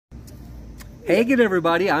Hey again,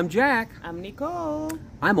 everybody. I'm Jack. I'm Nicole.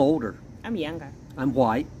 I'm older. I'm younger. I'm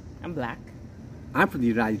white. I'm black. I'm from the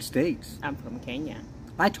United States. I'm from Kenya.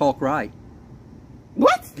 I talk right.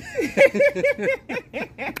 What?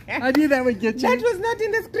 I knew that would get you. That was not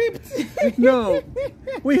in the script. No,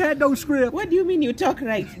 we had no script. What do you mean you talk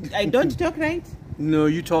right? I don't talk right? No,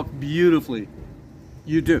 you talk beautifully.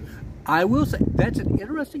 You do. I will say, that's an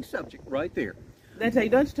interesting subject right there. That I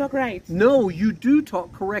don't talk right? No, you do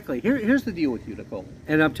talk correctly. Here's the deal with you, Nicole.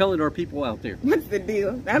 And I'm telling our people out there. What's the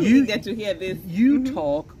deal? I'm eager to hear this. You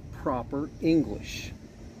talk proper English.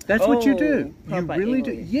 That's what you do. You really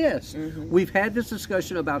English. do. Yes. We've had this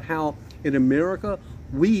discussion about how in America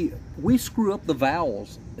we screw up the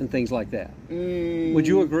vowels and things like that. Would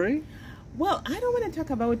you agree? Well, I don't want to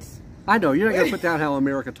talk about... I know, you're not going to put down how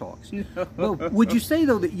America talks. No. Well, would you say,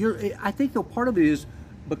 though, that I think, though, part of it is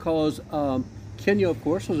because Kenya, of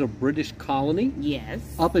course, was a British colony. Yes.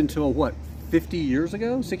 Up until, what, 50 years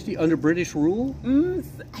ago? 60, under British rule?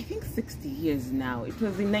 I think 60 years now. It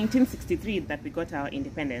was in 1963 that we got our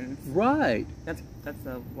independence. Right. That's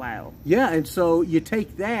a while. Yeah, and so you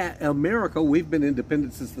take that, America, we've been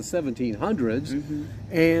independent since the 1700s.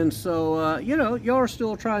 And so, you know, y'all are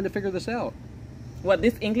still trying to figure this out. What,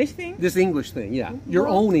 this English thing? This English thing, yeah. Your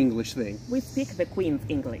own English thing. We speak the Queen's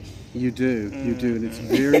English. You do, and it's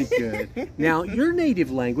very good. Now, your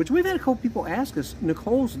native language, we've had a couple people ask us,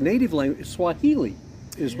 Nicole's native language, Swahili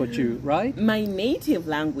is what you, right? My native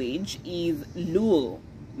language is Luo.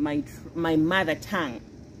 My mother tongue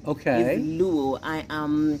Okay. is Luo. I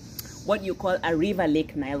am what you call a River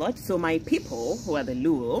Lake Nilot. So my people, who are the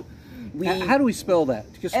Luo, How do we spell that?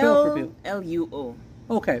 Just spell it for people. L-U-O.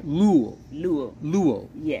 Okay, Luo. Luo. Luo.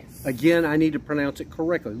 Yes. Again, I need to pronounce it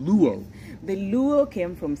correctly. Luo. The Luo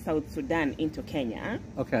came from South Sudan into Kenya.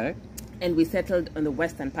 Okay. And we settled on the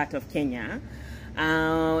western part of Kenya,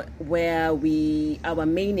 where our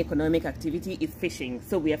main economic activity is fishing.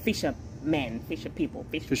 So we are fishermen, fisher people.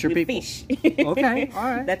 Fisher we people. Fish. Okay, all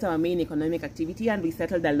right. That's our main economic activity, and we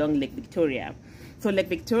settled along Lake Victoria. So Lake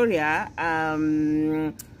Victoria,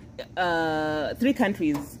 3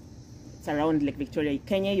 countries surround Lake Victoria: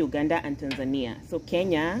 Kenya, Uganda, and Tanzania. So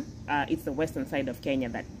Kenya, it's the western side of Kenya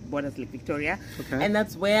that borders Lake Victoria, and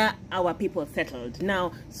that's where our people settled.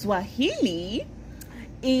 Now, Swahili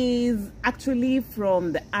is actually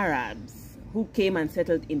from the Arabs who came and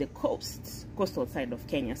settled in the coastal side of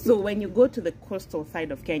Kenya. So when you go to the coastal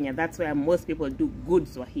side of Kenya, that's where most people do good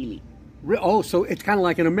Swahili. Oh, so it's kind of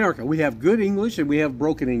like in America. We have good English and we have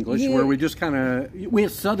broken English, where we just kind of, we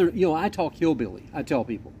have Southern, you know, I talk hillbilly, I tell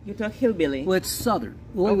people. You talk hillbilly? Well, it's Southern.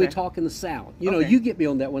 The way we talk in the South. You know, you get me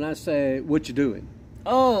on that when I say, what you doing?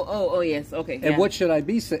 Oh, yes, okay. And what should I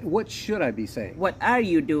be saying? What should I be saying? What are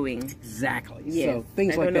you doing? Exactly. Yes. So things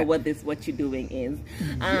like that. I don't know what you doing is.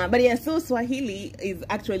 But yeah, so Swahili is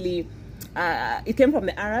actually, it came from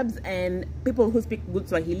the Arabs, and people who speak good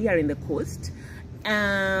Swahili are in the coast.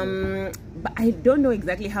 But I don't know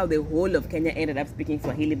exactly how the whole of Kenya ended up speaking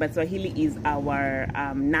Swahili, but Swahili is our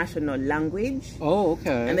national language. Oh,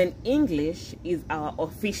 okay. And then English is our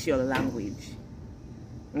official language.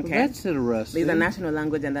 Okay. Well, that's interesting. There's a national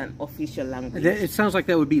language and an official language. It sounds like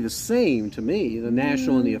that would be the same to me, the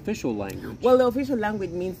national and the official language. Well, the official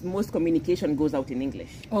language means most communication goes out in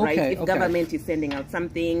English, right? If government is sending out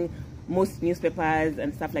something, most newspapers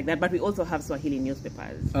and stuff like that, but we also have Swahili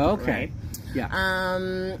newspapers. Okay. Right?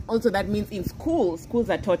 Yeah. Also, that means in schools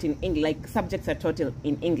are taught in English, like subjects are taught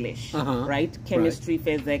in English, right? Chemistry,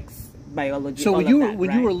 physics, biology. So when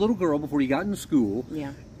you were a little girl before you got into school,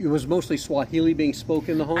 it was mostly Swahili being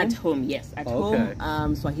spoken in the home? At home, yes. At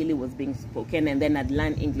home, Swahili was being spoken, and then I'd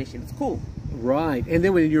learn English in school. Right. And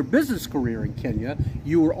then in your business career in Kenya,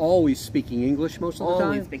 you were always speaking English most of the time?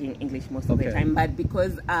 Always speaking English most of the time. But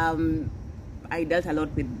because I dealt a lot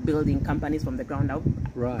with building companies from the ground up.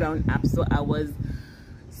 So I was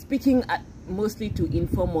speaking mostly to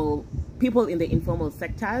informal people in the informal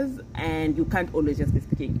sectors, and you can't always just be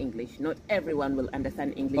speaking English. Not everyone will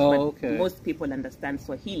understand English, but most people understand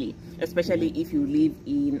Swahili, especially if you live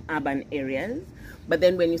in urban areas. But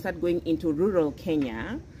then when you start going into rural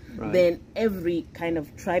Kenya, then every kind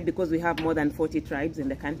of tribe, because we have more than 40 tribes in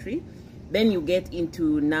the country, then you get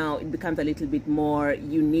into, now it becomes a little bit more,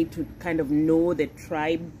 you need to kind of know the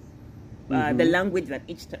tribe, the language that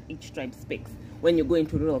each tribe speaks when you go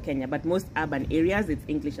into rural Kenya. But most urban areas, it's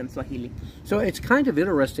English and Swahili. So it's kind of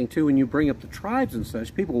interesting, too, when you bring up the tribes and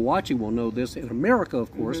such. People watching will know this. In America,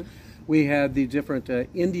 of course, we have the different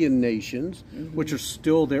Indian nations, which are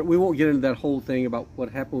still there. We won't get into that whole thing about what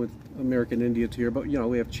happened with American Indians here, but, you know,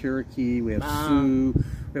 we have Cherokee, we have Sioux,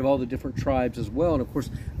 We have all the different tribes as well, and of course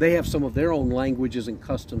they have some of their own languages and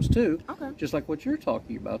customs too, just like what you're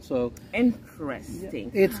talking about. So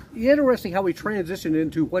interesting. It's interesting how we transition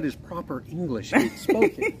into what is proper English being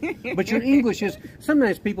spoken. But your English is,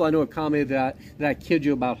 sometimes people I know have commented that I kid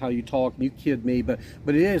you about how you talk and you kid me, but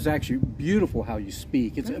it is actually beautiful how you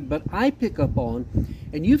speak. But I pick up on,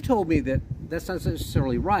 and you've told me that that's not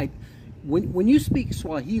necessarily right. When you speak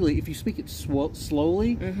Swahili, if you speak it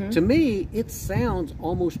slowly, to me it sounds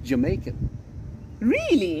almost Jamaican.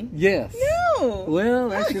 Really? Yes. No. Well,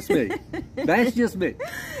 that's just me. That's just me.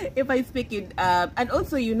 If I speak it, and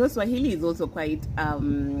also, you know, Swahili is also quite,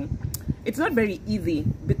 it's not very easy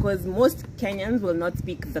because most Kenyans will not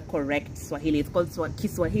speak the correct Swahili. It's called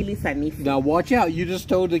Kiswahili Sanifu. Now watch out! You just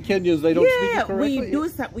told the Kenyans they don't speak it correctly.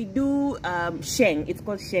 we do Sheng. It's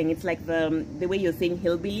called Sheng. It's like the way you're saying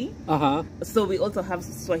hillbilly. So we also have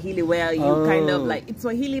Swahili where you kind of like, it's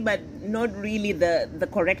Swahili but not really the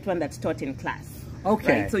correct one that's taught in class.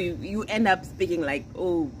 Okay. Right? So you end up speaking like,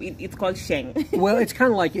 oh, it's called Sheng. Well, it's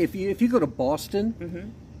kind of like if you go to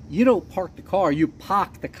Boston, you don't park the car, you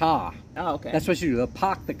park the car. Oh, okay. That's what you do,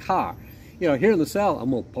 park the car. You know, here in the South,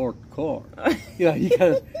 I'm going to park the car. You know, you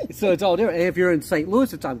gotta, so it's all different. And if you're in St.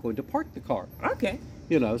 Louis, it's I'm going to park the car. Okay.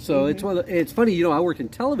 You know, so it's funny, you know, I worked in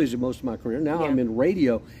television most of my career. Now I'm in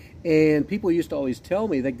radio. And people used to always tell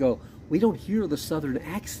me, they go, we don't hear the Southern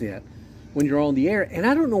accent when you're on the air. And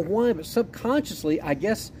I don't know why, but subconsciously, I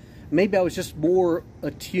guess maybe I was just more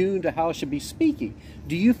attuned to how I should be speaking.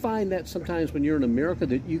 Do you find that sometimes when you're in America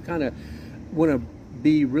that you kind of want to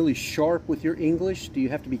be really sharp with your English? Do you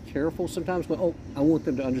have to be careful sometimes? Oh, I want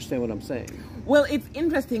them to understand what I'm saying. Well, it's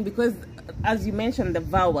interesting because, as you mentioned, the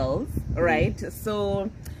vowels, right? So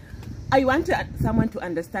I want someone to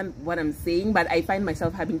understand what I'm saying, but I find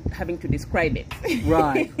myself having to describe it.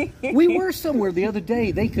 Right. We were somewhere the other day.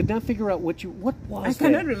 They could not figure out what was I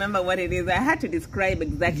cannot remember what it is. I had to describe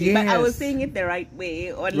exactly, but I was saying it the right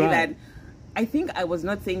way, only that I think I was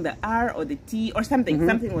not saying the R or the T or something.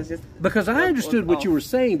 Something was just... Because I understood what you were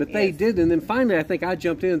saying, but they didn't. And then finally, I think I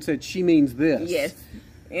jumped in and said, she means this. Yes.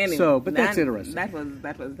 Anyway, so, but that's interesting. That was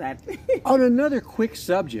that. On another quick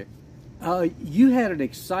subject, you had an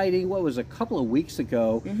exciting, what was a couple of weeks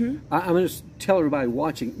ago. I'm going to tell everybody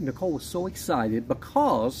watching, Nicole was so excited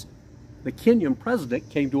because the Kenyan president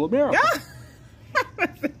came to America.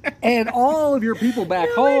 And all of your people back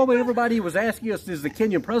home and everybody was asking us, is the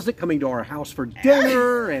Kenyan president coming to our house for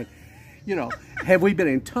dinner? And, you know, have we been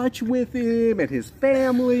in touch with him and his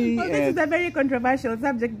family? Well, this is a very controversial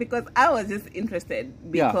subject because I was just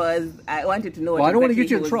interested because I wanted to know what I don't want to get you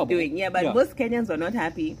he in was trouble. doing. Yeah, but most Kenyans were not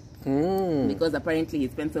happy because apparently he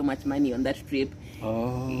spent so much money on that trip.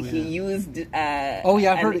 Oh, he used I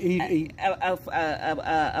heard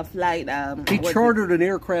a flight. He chartered an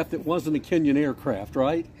aircraft that wasn't a Kenyan aircraft,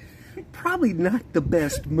 right? Probably not the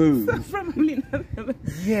best move. Probably not.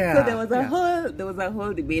 Yeah. So there was a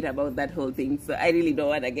whole debate about that whole thing. So I really don't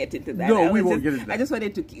want to get into that. No, we won't get into that. I just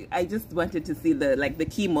wanted to see the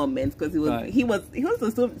key moments because he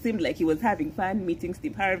also seemed like he was having fun meeting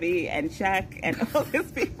Steve Harvey and Shaq and all these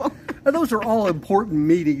people. And those are all important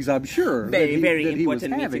meetings, I'm sure. Very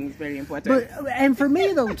important meetings. Very important. And for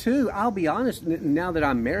me, though, too, I'll be honest, now that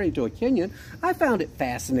I'm married to a Kenyan, I found it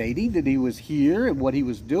fascinating that he was here and what he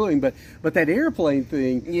was doing. But that airplane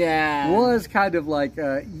thing was kind of like,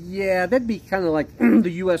 that'd be kind of like the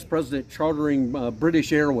U.S. president chartering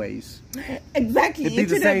British Airways. Exactly. It'd be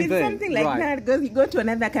the same thing. Something like that. Because you go to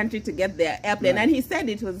another country to get their airplane. And he said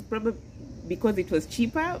it was probably because it was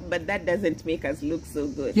cheaper, but that doesn't make us look so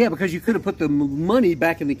good. Yeah, because you could have put the money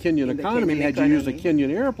back in the Kenyan economy had you used a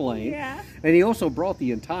Kenyan airplane. Yeah. And he also brought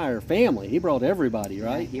the entire family. He brought everybody,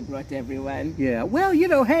 right? Yeah, he brought everyone. Yeah. Well, you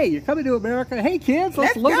know, hey, you're coming to America. Hey, kids,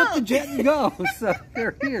 let's load up the jet and go. So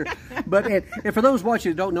they're here. But and for those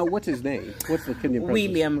watching who don't know, what's his name? What's the Kenyan president?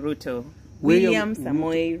 William Ruto. William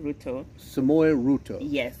Samoei Ruto. Samoei Ruto.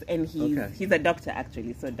 Yes, and he's a doctor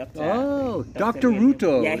actually. So Dr. Dr.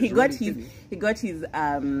 Ruto. Yeah, he got his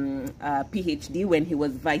PhD when he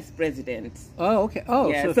was vice president. Oh, okay. Oh,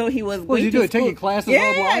 yeah. So he was going was he to doing school. Taking classes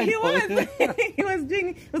online? Yeah, he was. he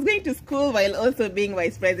was going to school while also being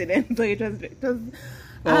vice president. So it was.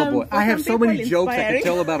 Oh boy, I have so many jokes I could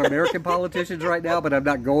tell about American politicians right now, but I'm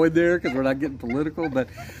not going there because we're not getting political. But,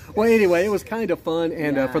 well, anyway, it was kind of fun.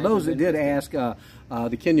 And for those that did ask, the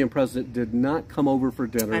Kenyan president did not come over for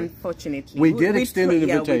dinner. Unfortunately. We did extend an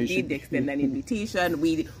invitation. Yeah, we did extend an invitation.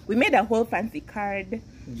 We made a whole fancy card.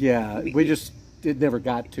 Yeah, it never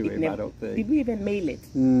got to him, I don't think. Did we even mail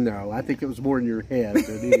it? No, I think it was more in your head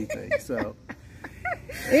than anything. So,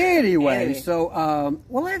 Anyway, so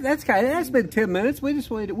well, that's been 10 minutes.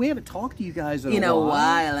 We haven't talked to you guys in a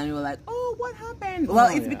while, and we were like, oh, what happened?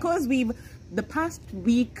 Well, it's because the past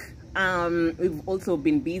week we've also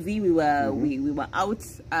been busy. We were out.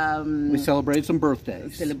 We celebrated some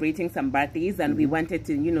birthdays, and we wanted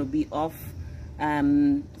to be off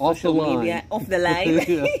social media, off the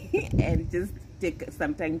line, and just take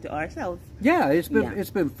some time to ourselves. Yeah, it's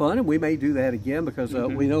been fun, and we may do that again because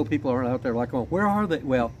we know people are out there like, oh, where are they?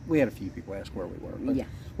 Well, we had a few people ask where we were. But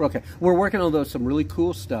we're okay. We're working on some really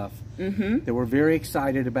cool stuff that we're very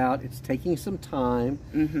excited about. It's taking some time,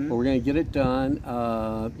 but we're going to get it done.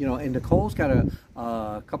 And Nicole's got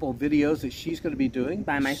a couple of videos that she's going to be doing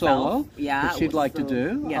by myself. Solo, that she'd like to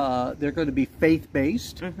do. Yeah. They're going to be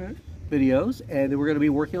faith-based videos, and we're going to be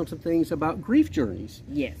working on some things about grief journeys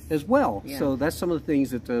as well. So that's some of the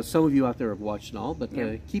things that some of you out there have watched and all, but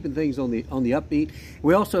keeping things on the upbeat.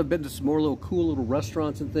 We also have been to some more cool little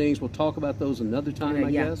restaurants and things. We'll talk about those another time,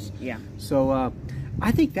 I guess. So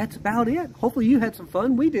I think that's about it. Hopefully you had some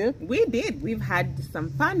fun. We did. We've had some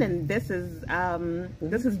fun, and this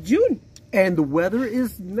is June. And the weather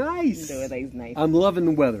is nice. The weather is nice. I'm loving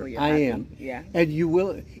the weather. So I am. Yeah. And you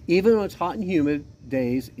will, even when it's hot and humid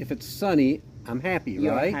days, if it's sunny, I'm happy,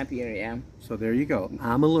 right? You're happier, yeah. So there you go.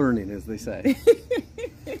 I'm a-learning, as they say.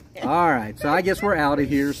 All right. So I guess we're out of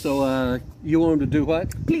here. So you want them to do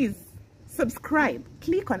what? Please subscribe.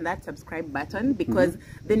 Click on that subscribe button, because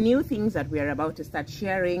the new things that we are about to start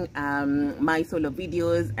sharing, my solo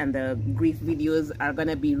videos and the grief videos, are going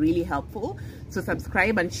to be really helpful. So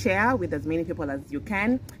subscribe and share with as many people as you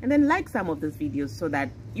can, and then like some of those videos so that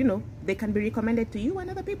they can be recommended to you and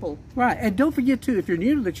other people. Right. And don't forget too, if you're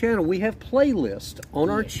new to the channel, we have playlists on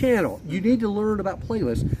our channel. You need to learn about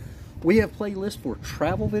playlists. We have playlists for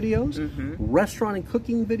travel videos, restaurant and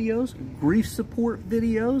cooking videos, grief support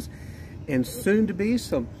videos, and soon to be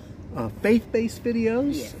some faith-based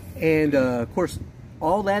videos. And of course,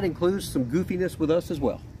 all that includes some goofiness with us as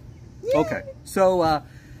well. Okay. So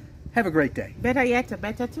have a great day. Better yet, a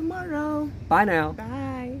better tomorrow. Bye now. Bye.